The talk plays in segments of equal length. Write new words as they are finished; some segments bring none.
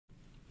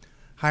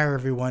Hi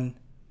everyone,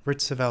 Rich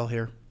Savell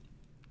here.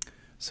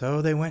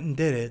 So they went and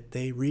did it.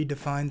 They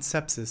redefined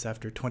sepsis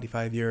after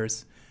 25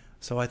 years.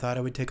 So I thought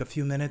I would take a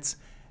few minutes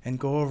and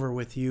go over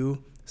with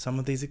you some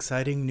of these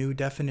exciting new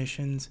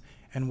definitions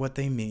and what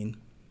they mean.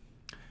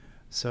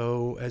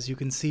 So as you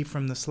can see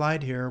from the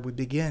slide here, we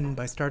begin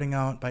by starting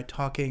out by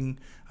talking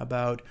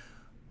about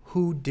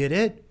who did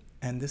it.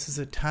 And this is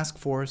a task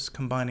force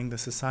combining the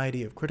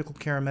Society of Critical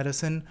Care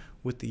Medicine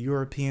with the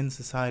European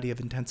Society of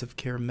Intensive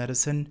Care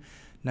Medicine.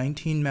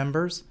 19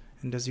 members,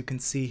 and as you can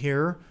see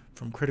here,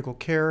 from critical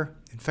care,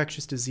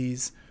 infectious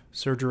disease,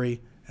 surgery,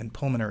 and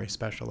pulmonary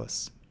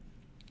specialists.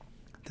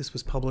 This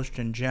was published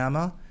in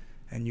JAMA,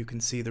 and you can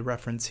see the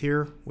reference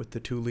here with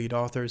the two lead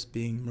authors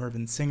being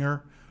Mervyn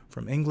Singer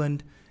from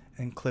England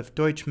and Cliff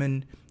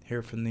Deutschman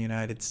here from the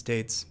United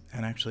States,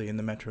 and actually in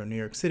the metro New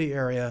York City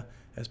area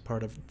as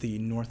part of the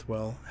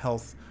Northwell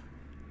Health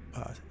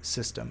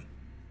system.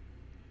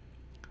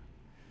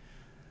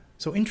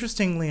 So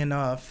interestingly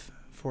enough,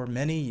 for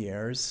many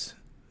years,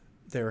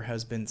 there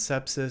has been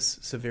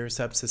sepsis, severe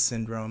sepsis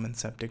syndrome, and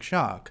septic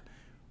shock,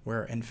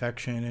 where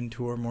infection in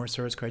 2 or more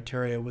SIRS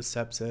criteria was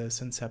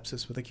sepsis, and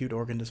sepsis with acute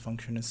organ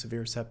dysfunction is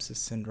severe sepsis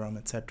syndrome,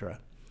 etc.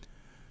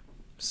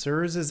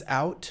 SIRS is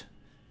out,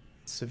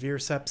 severe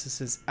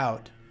sepsis is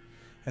out,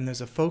 and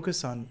there's a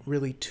focus on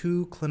really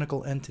 2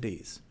 clinical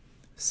entities,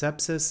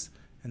 sepsis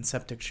and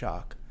septic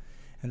shock.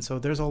 And so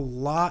there's a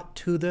lot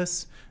to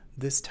this.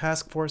 This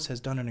task force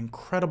has done an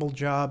incredible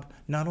job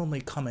not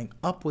only coming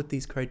up with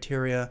these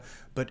criteria,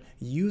 but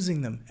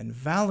using them and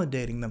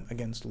validating them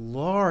against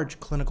large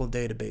clinical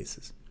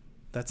databases.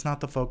 That's not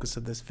the focus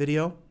of this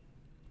video.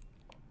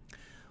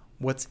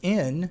 What's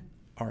in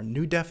are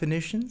new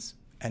definitions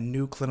and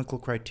new clinical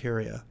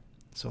criteria.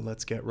 So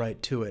let's get right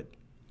to it.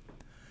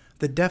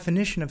 The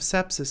definition of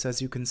sepsis,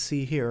 as you can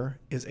see here,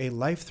 is a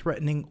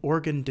life-threatening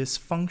organ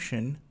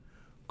dysfunction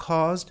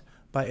caused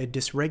by a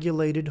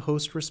dysregulated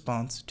host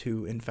response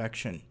to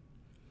infection.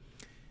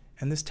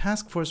 And this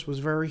task force was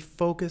very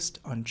focused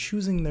on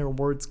choosing their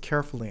words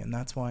carefully, and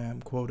that's why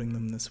I'm quoting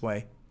them this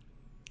way.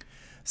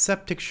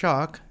 Septic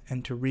shock,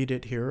 and to read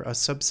it here, a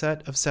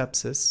subset of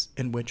sepsis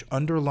in which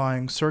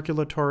underlying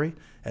circulatory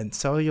and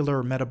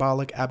cellular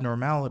metabolic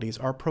abnormalities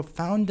are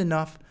profound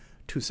enough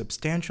to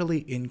substantially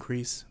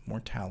increase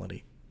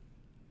mortality.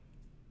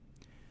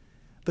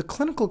 The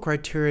clinical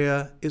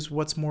criteria is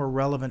what's more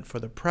relevant for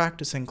the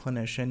practicing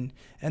clinician,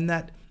 and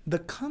that the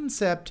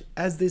concept,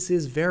 as this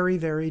is very,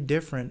 very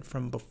different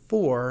from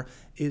before,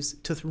 is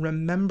to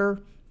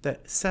remember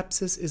that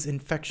sepsis is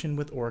infection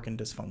with organ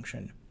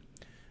dysfunction.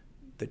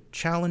 The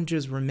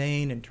challenges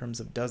remain in terms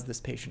of does this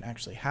patient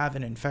actually have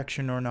an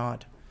infection or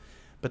not,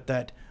 but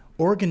that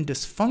organ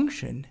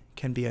dysfunction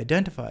can be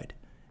identified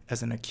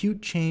as an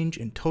acute change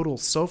in total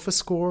SOFA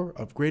score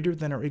of greater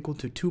than or equal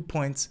to 2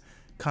 points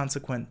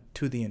consequent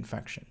to the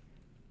infection.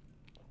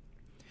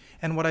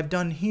 And what I've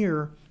done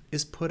here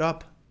is put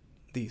up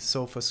the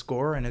SOFA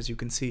score, and as you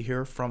can see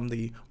here from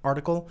the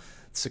article,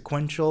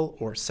 sequential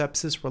or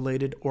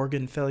sepsis-related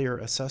organ failure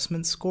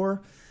assessment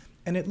score,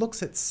 and it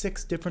looks at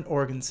 6 different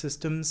organ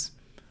systems,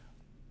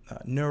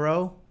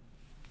 neuro,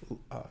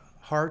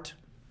 heart,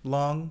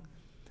 lung,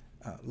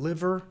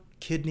 liver,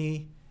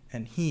 kidney,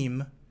 and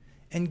heme,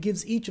 and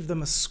gives each of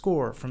them a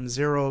score from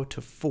 0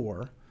 to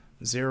 4.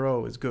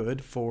 0 is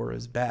good, 4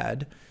 is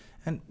bad,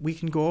 and we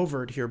can go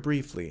over it here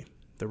briefly.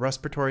 The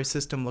respiratory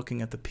system,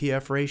 looking at the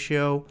PF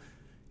ratio,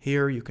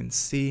 here you can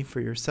see for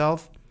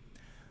yourself.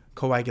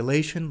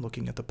 Coagulation,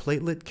 looking at the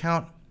platelet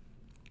count,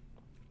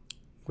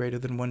 greater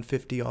than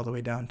 150 all the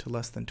way down to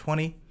less than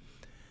 20.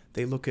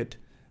 They look at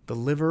the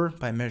liver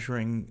by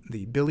measuring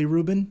the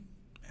bilirubin,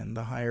 and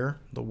the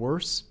higher, the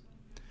worse.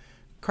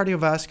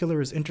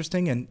 Cardiovascular is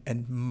interesting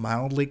and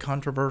mildly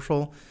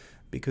controversial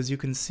because you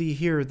can see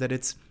here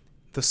that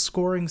the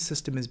scoring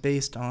system is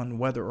based on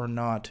whether or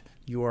not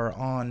you are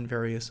on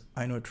various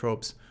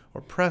inotropes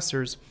or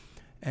pressors,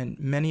 and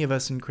many of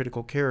us in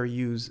critical care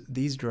use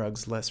these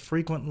drugs less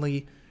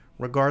frequently,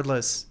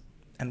 regardless,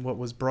 and what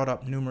was brought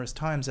up numerous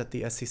times at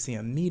the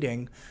SCCM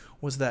meeting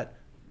was that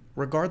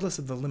regardless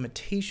of the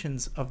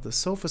limitations of the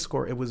SOFA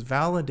score, it was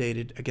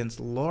validated against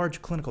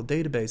large clinical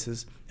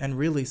databases and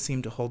really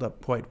seemed to hold up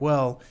quite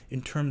well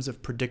in terms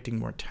of predicting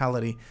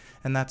mortality,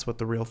 and that's what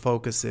the real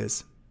focus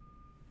is.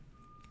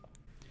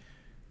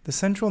 The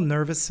central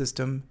nervous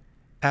system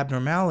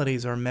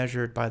abnormalities are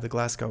measured by the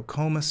Glasgow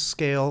Coma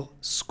Scale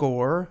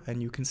score,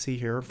 and you can see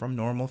here from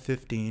normal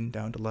 15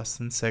 down to less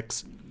than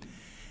 6.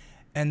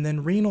 And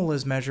then renal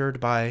is measured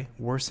by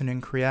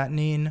worsening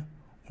creatinine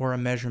or a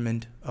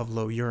measurement of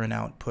low urine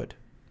output.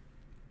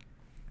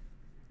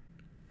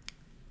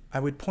 I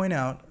would point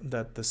out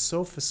that the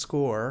SOFA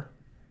score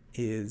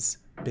is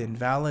been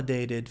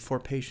validated for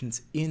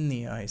patients in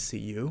the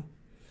ICU.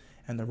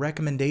 And the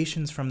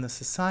recommendations from the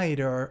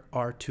society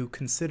are to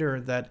consider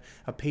that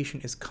a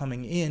patient is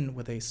coming in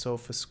with a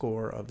SOFA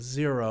score of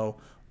 0,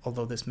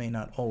 although this may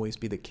not always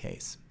be the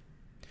case.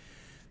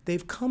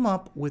 They've come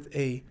up with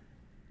a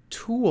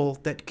tool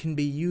that can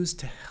be used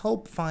to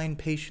help find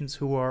patients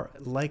who are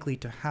likely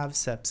to have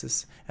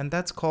sepsis, and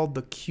that's called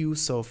the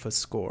Q-SOFA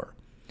score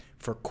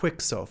for quick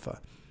SOFA.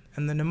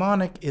 And the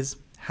mnemonic is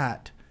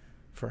HAT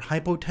for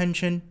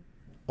hypotension,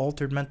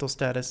 altered mental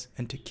status,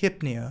 and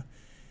tachypnea.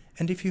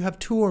 And if you have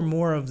 2 or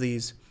more of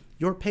these,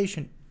 your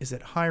patient is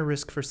at high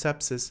risk for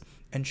sepsis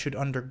and should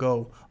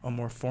undergo a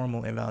more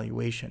formal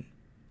evaluation.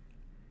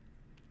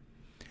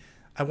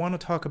 I want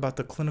to talk about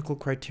the clinical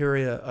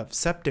criteria of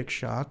septic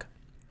shock,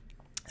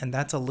 and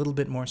that's a little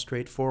bit more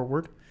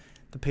straightforward.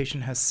 The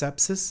patient has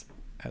sepsis,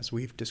 as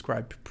we've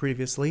described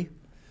previously.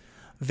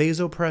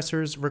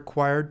 Vasopressors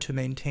required to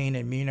maintain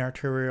a mean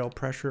arterial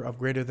pressure of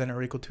greater than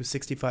or equal to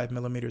 65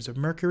 millimeters of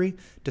mercury,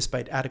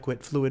 despite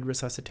adequate fluid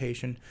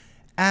resuscitation,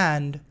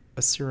 and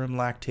a serum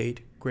lactate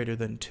greater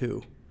than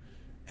 2.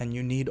 And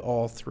you need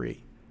all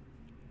 3.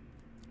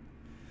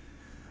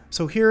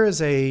 So here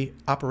is a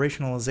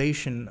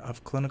operationalization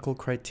of clinical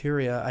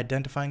criteria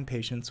identifying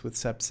patients with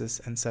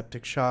sepsis and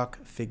septic shock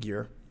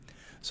figure.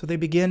 So they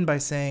begin by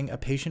saying a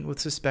patient with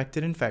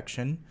suspected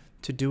infection,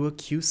 to do a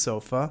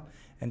Q-SOFA,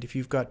 and if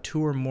you've got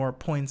 2 or more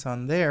points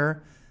on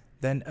there,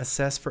 then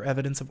assess for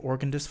evidence of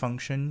organ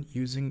dysfunction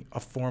using a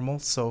formal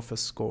SOFA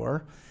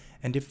score.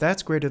 And if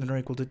that's greater than or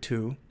equal to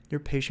 2, your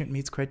patient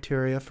meets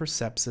criteria for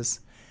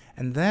sepsis.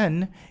 And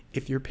then,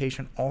 if your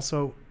patient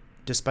also,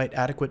 despite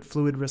adequate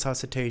fluid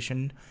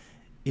resuscitation,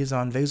 is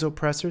on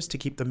vasopressors to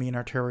keep the mean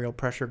arterial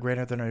pressure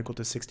greater than or equal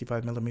to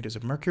 65 millimeters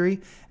of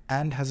mercury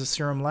and has a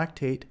serum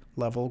lactate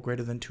level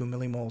greater than 2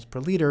 millimoles per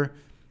liter,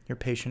 your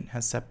patient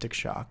has septic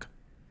shock.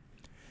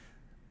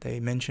 They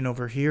mention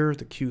over here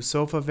the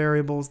Q-SOFA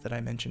variables that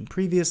I mentioned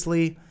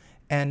previously,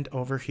 and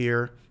over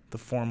here the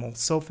formal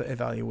SOFA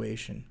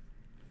evaluation.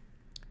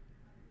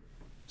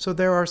 So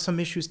there are some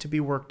issues to be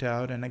worked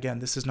out, and again,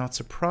 this is not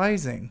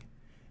surprising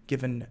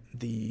given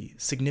the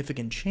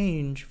significant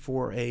change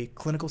for a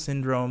clinical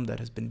syndrome that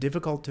has been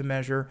difficult to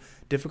measure,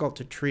 difficult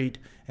to treat,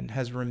 and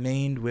has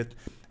remained with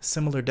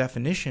similar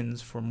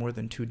definitions for more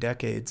than 2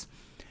 decades,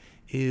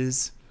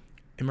 is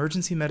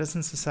emergency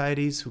medicine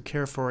societies who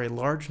care for a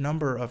large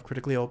number of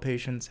critically ill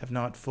patients have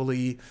not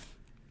fully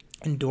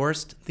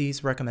endorsed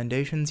these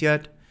recommendations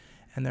yet,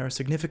 and there are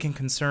significant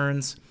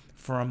concerns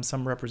from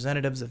some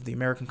representatives of the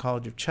American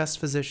College of Chest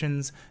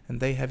Physicians, and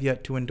they have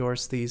yet to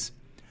endorse these.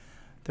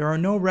 There are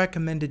no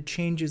recommended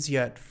changes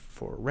yet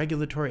for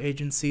regulatory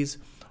agencies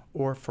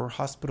or for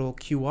hospital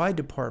QI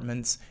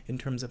departments in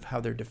terms of how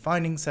they're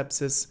defining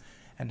sepsis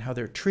and how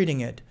they're treating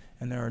it,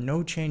 and there are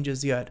no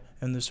changes yet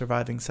in the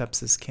Surviving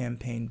Sepsis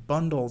campaign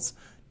bundles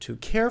to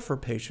care for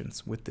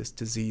patients with this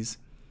disease.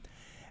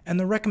 And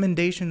the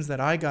recommendations that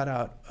I got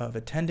out of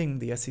attending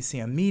the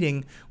SCCM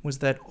meeting was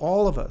that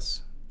all of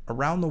us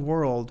around the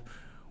world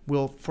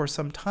will for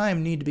some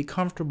time need to be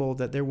comfortable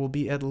that there will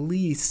be at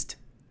least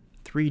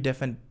three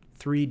different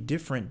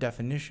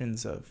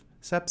definitions of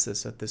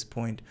sepsis at this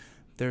point.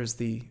 There's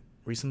the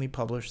recently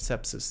published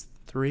Sepsis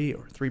 3,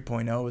 or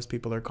 3.0 as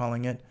people are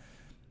calling it,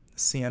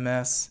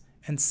 CMS,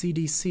 and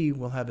CDC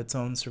will have its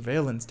own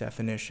surveillance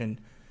definition.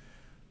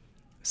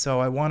 So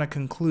I want to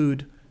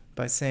conclude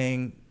by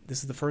saying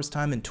this is the first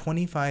time in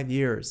 25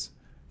 years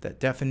that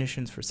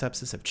definitions for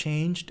sepsis have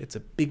changed. It's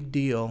a big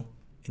deal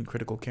in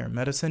critical care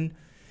medicine.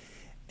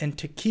 And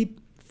to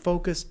keep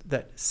focused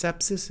that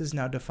sepsis is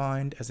now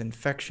defined as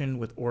infection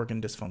with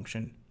organ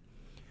dysfunction.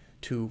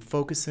 To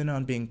focus in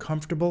on being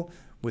comfortable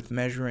with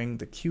measuring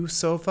the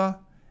Q-SOFA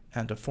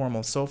and a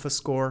formal SOFA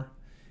score,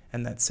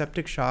 and that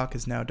septic shock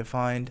is now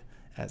defined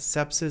as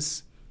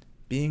sepsis,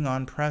 being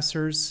on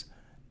pressors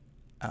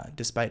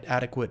despite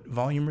adequate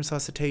volume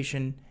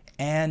resuscitation,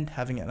 and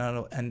having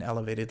an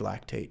elevated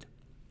lactate.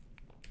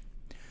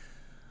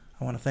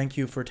 I want to thank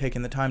you for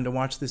taking the time to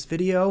watch this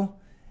video,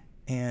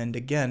 and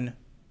again,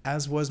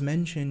 as was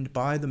mentioned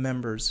by the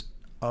members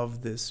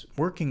of this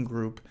working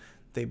group,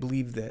 they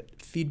believe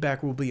that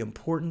feedback will be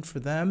important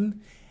for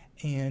them,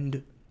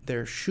 and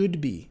there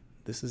should be,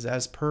 this is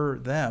as per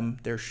them,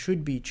 there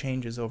should be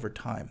changes over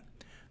time.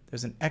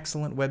 There's an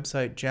excellent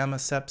website,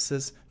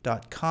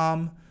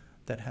 jamasepsis.com,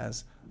 that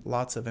has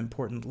lots of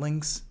important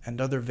links and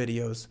other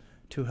videos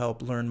to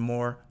help learn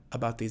more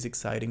about these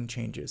exciting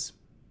changes.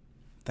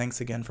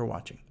 Thanks again for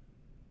watching.